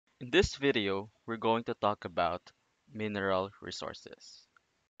In this video, we're going to talk about mineral resources.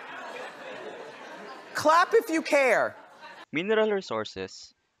 Clap if you care. Mineral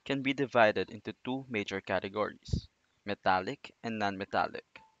resources can be divided into two major categories, metallic and non-metallic.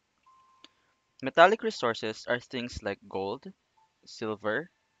 Metallic resources are things like gold,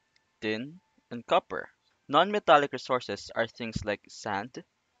 silver, tin, and copper. Non-metallic resources are things like sand,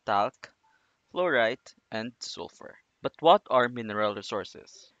 talc, fluorite, and sulfur. But what are mineral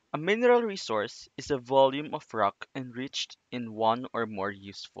resources? A mineral resource is a volume of rock enriched in one or more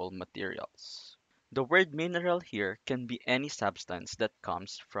useful materials. The word mineral here can be any substance that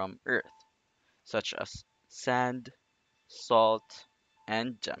comes from earth, such as sand, salt,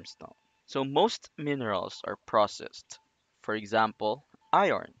 and gemstone. So most minerals are processed. For example,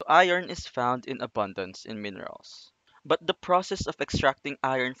 iron. Iron is found in abundance in minerals. But the process of extracting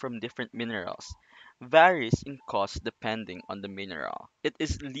iron from different minerals varies in cost depending on the mineral. It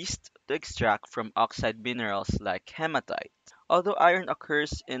is least to extract from oxide minerals like hematite. Although iron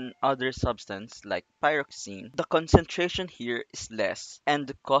occurs in other substances like pyroxene, the concentration here is less and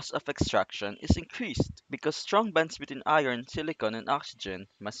the cost of extraction is increased because strong bonds between iron, silicon, and oxygen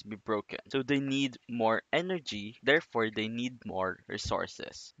must be broken. So they need more energy, therefore they need more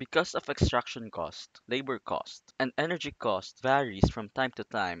resources. Because of extraction cost, labor cost, and energy cost varies from time to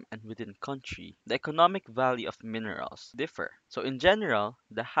time and within country, the economic value of minerals differ. So in general,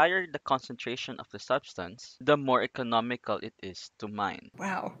 the higher the concentration of the substance, the more economical it is to mine.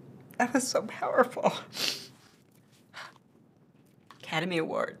 Wow, that was so powerful. Academy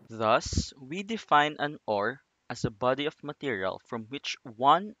Award. Thus, we define an ore as a body of material from which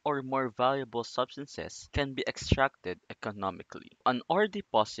one or more valuable substances can be extracted economically. An ore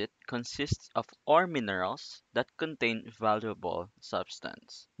deposit consists of ore minerals that contain valuable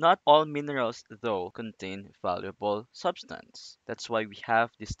substance. Not all minerals, though, contain valuable substance. That's why we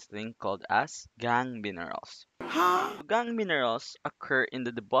have this thing called as gangue minerals. Gangue minerals occur in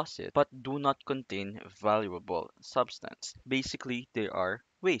the deposit but do not contain valuable substance. Basically, they are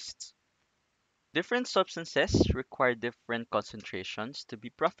wastes. Different substances require different concentrations to be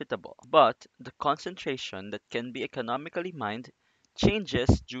profitable, but the concentration that can be economically mined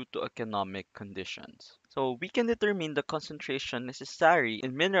changes due to economic conditions. So we can determine the concentration necessary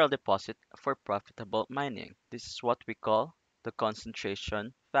in mineral deposit for profitable mining. This is what we call the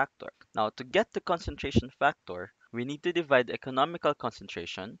concentration factor. Now, to get the concentration factor, we need to divide the economical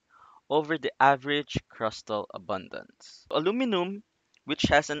concentration over the average crustal abundance. Aluminum, which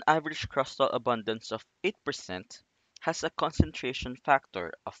has an average crustal abundance of 8%, has a concentration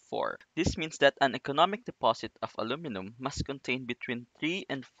factor of 4. This means that an economic deposit of aluminum must contain between 3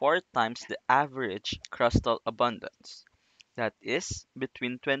 and 4 times the average crustal abundance. That is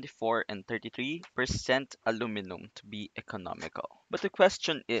between 24 and 33% aluminum to be economical. But the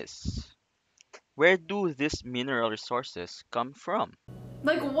question is, where do these mineral resources come from?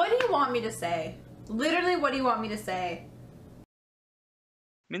 Like, what do you want me to say? Literally, what do you want me to say?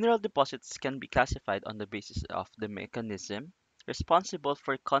 Mineral deposits can be classified on the basis of the mechanism responsible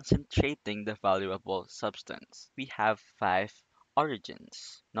for concentrating the valuable substance. We have five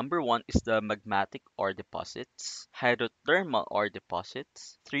origins. Number one is the magmatic ore deposits, hydrothermal ore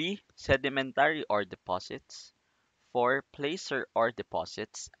deposits, three sedimentary ore deposits, four placer ore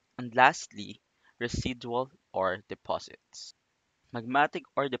deposits, and lastly, residual ore deposits. Magmatic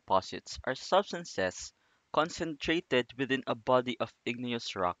ore deposits are substances concentrated within a body of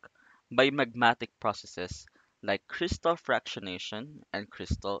igneous rock by magmatic processes like crystal fractionation and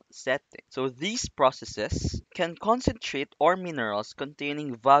crystal setting. So these processes can concentrate ore minerals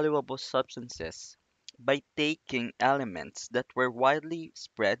containing valuable substances by taking elements that were widely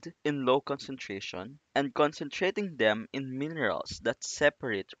spread in low concentration and concentrating them in minerals that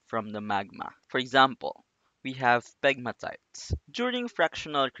separate from the magma. For example, we have pegmatites. During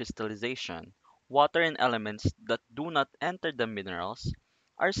fractional crystallization, water and elements that do not enter the minerals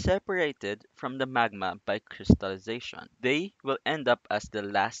are separated from the magma by crystallization. They will end up as the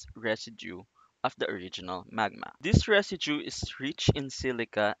last residue of the original magma. This residue is rich in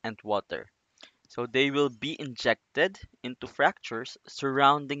silica and water, so they will be injected into fractures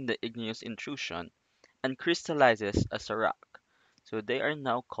surrounding the igneous intrusion and crystallizes as a rock. So they are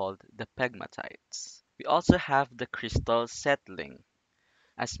now called the pegmatites. We also have the crystal settling.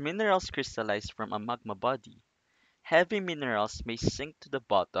 As minerals crystallize from a magma body, heavy minerals may sink to the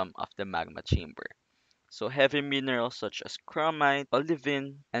bottom of the magma chamber. So heavy minerals such as chromite,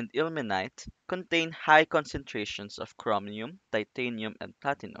 olivine, and ilmenite contain high concentrations of chromium, titanium, and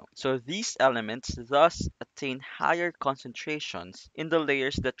platinum. So these elements thus attain higher concentrations in the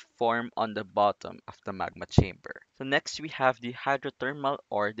layers that form on the bottom of the magma chamber. So next we have the hydrothermal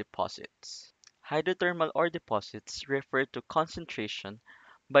ore deposits. Hydrothermal ore deposits refer to concentration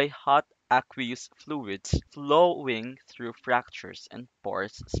by hot aqueous fluids flowing through fractures and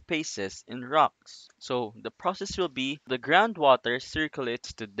porous spaces in rocks. So the process will be the groundwater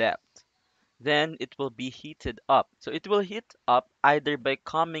circulates to depth. Then it will be heated up. So it will heat up either by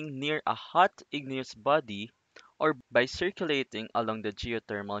coming near a hot igneous body or by circulating along the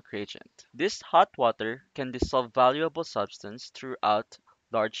geothermal gradient. This hot water can dissolve valuable substance throughout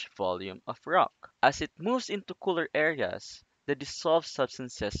large volume of rock. As it moves into cooler areas, the dissolved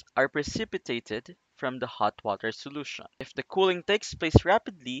substances are precipitated from the hot water solution. If the cooling takes place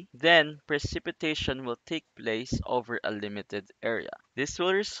rapidly, then precipitation will take place over a limited area. This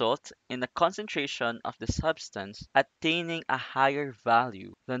will result in a concentration of the substance attaining a higher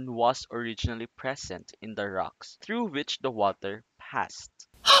value than was originally present in the rocks through which the water passed.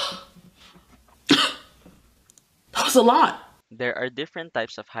 That was a lot. There are different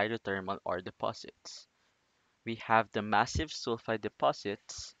types of hydrothermal ore deposits. We have the massive sulfide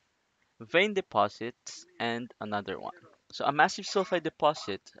deposits, vein deposits, and another one. So a massive sulfide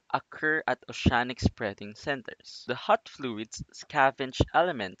deposit occur at oceanic spreading centers. The hot fluids scavenge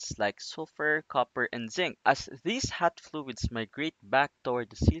elements like sulfur, copper, and zinc. As these hot fluids migrate back toward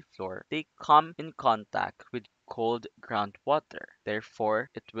the seafloor, they come in contact with cold groundwater.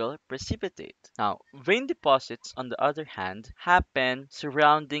 Therefore, it will precipitate. Now, vein deposits, on the other hand, happen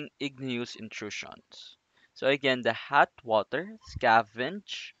surrounding igneous intrusions. So again, the hot water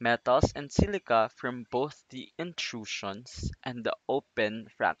scavenge metals and silica from both the intrusions and the open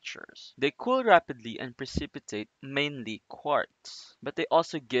fractures. They cool rapidly and precipitate mainly quartz, but they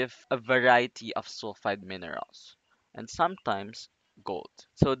also give a variety of sulfide minerals and sometimes gold.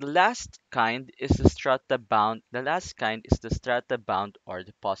 So the strata bound ore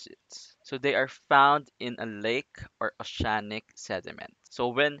deposits. So they are found in a lake or oceanic sediment. So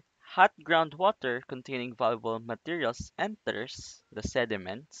when hot groundwater containing valuable materials enters the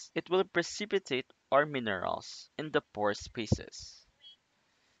sediments, it will precipitate ore minerals in the pore spaces.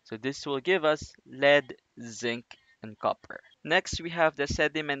 So this will give us lead, zinc, and copper. Next, we have the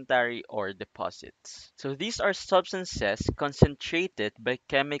sedimentary ore deposits. So these are substances concentrated by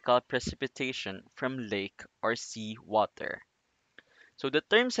chemical precipitation from lake or sea water. So the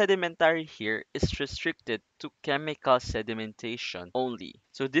term sedimentary here is restricted to chemical sedimentation only.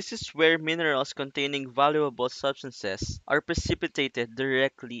 So this is where minerals containing valuable substances are precipitated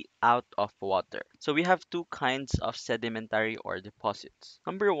directly out of water. So we have two kinds of sedimentary ore deposits.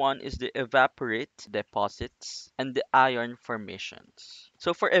 Number one is the evaporate deposits and the iron formations.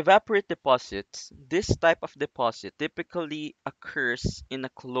 So for evaporate deposits, this type of deposit typically occurs in a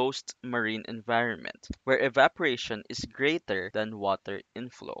closed marine environment where evaporation is greater than water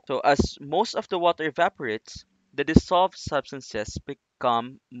inflow. So as most of the water evaporates, the dissolved substances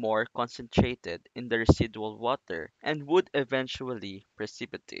become more concentrated in the residual water and would eventually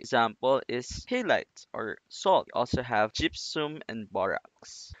precipitate. Example is halite or salt. We also have gypsum and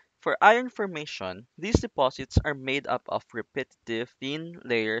borax. For iron formation, these deposits are made up of repetitive thin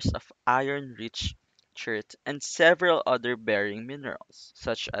layers of iron-rich chert and several other bearing minerals,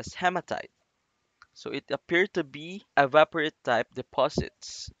 such as hematite. So it appeared to be evaporite type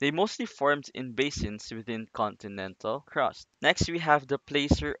deposits. They mostly formed in basins within continental crust. Next, we have the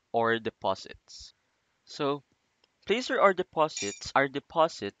placer ore deposits. So placer ore deposits are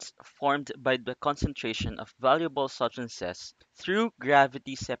deposits formed by the concentration of valuable substances through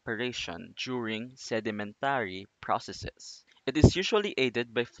gravity separation during sedimentary processes. It is usually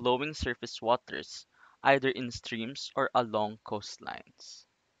aided by flowing surface waters, either in streams or along coastlines.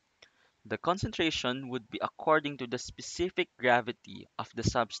 The concentration would be according to the specific gravity of the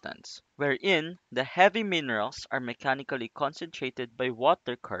substance, wherein the heavy minerals are mechanically concentrated by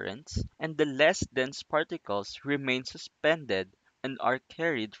water currents and the less dense particles remain suspended and are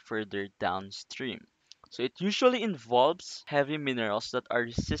carried further downstream. So it usually involves heavy minerals that are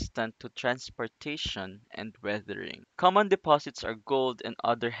resistant to transportation and weathering. Common deposits are gold and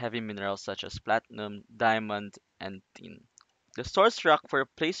other heavy minerals such as platinum, diamond, and tin. The source rock for a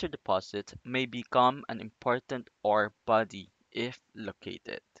placer deposit may become an important ore body if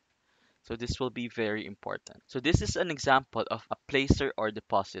located. So this will be very important. So this is an example of a placer ore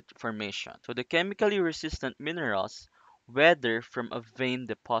deposit formation. So the chemically resistant minerals weather from a vein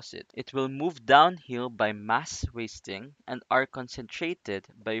deposit. It will move downhill by mass wasting and are concentrated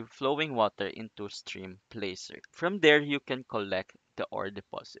by flowing water into stream placer. From there, you can collect the ore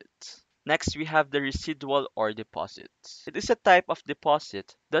deposits. Next, we have the residual ore deposits. It is a type of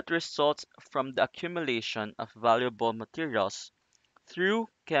deposit that results from the accumulation of valuable materials through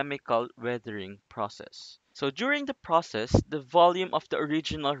chemical weathering process. So during the process, the volume of the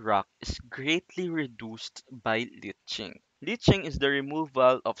original rock is greatly reduced by leaching. Leaching is the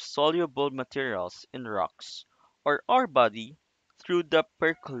removal of soluble materials in rocks or ore body through the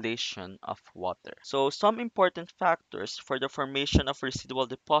percolation of water. So some important factors for the formation of residual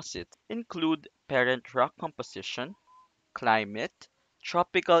deposit include parent rock composition, climate.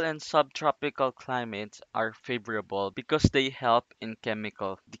 Tropical and subtropical climates are favorable because they help in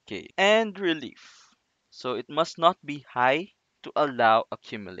chemical decay. And relief. So it must not be high to allow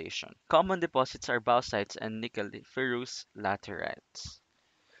accumulation. Common deposits are bauxites and nickeliferous laterites.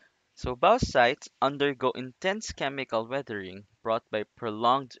 So bauxites undergo intense chemical weathering brought by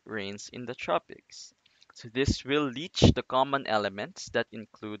prolonged rains in the tropics. So this will leach the common elements that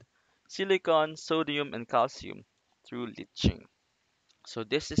include silicon, sodium, and calcium through leaching. So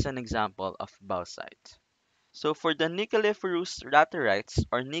this is an example of bauxite. So for the nickeliferous laterites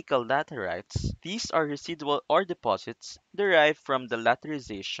or nickel laterites, these are residual ore deposits derived from the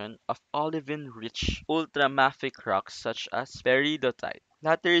laterization of olivine-rich ultramafic rocks such as peridotite.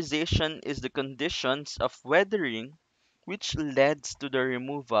 Laterization is the conditions of weathering which leads to the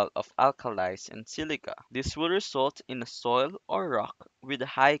removal of alkalis and silica. This will result in a soil or rock with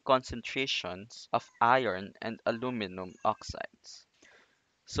high concentrations of iron and aluminum oxides.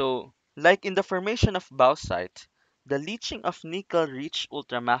 So, like in the formation of bauxite, the leaching of nickel-rich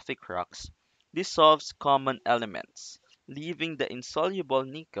ultramafic rocks dissolves common elements, leaving the insoluble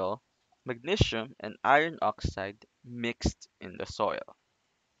nickel, magnesium, and iron oxide mixed in the soil.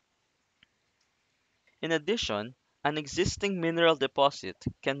 In addition, an existing mineral deposit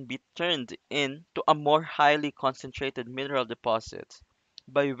can be turned into a more highly concentrated mineral deposit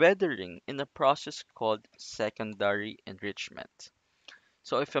by weathering in a process called secondary enrichment.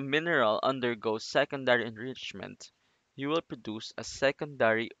 So if a mineral undergoes secondary enrichment, you will produce a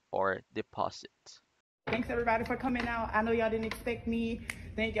secondary ore deposit. Thanks everybody for coming out. I know y'all didn't expect me.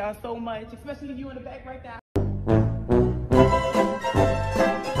 Thank y'all so much, especially you in the back right there.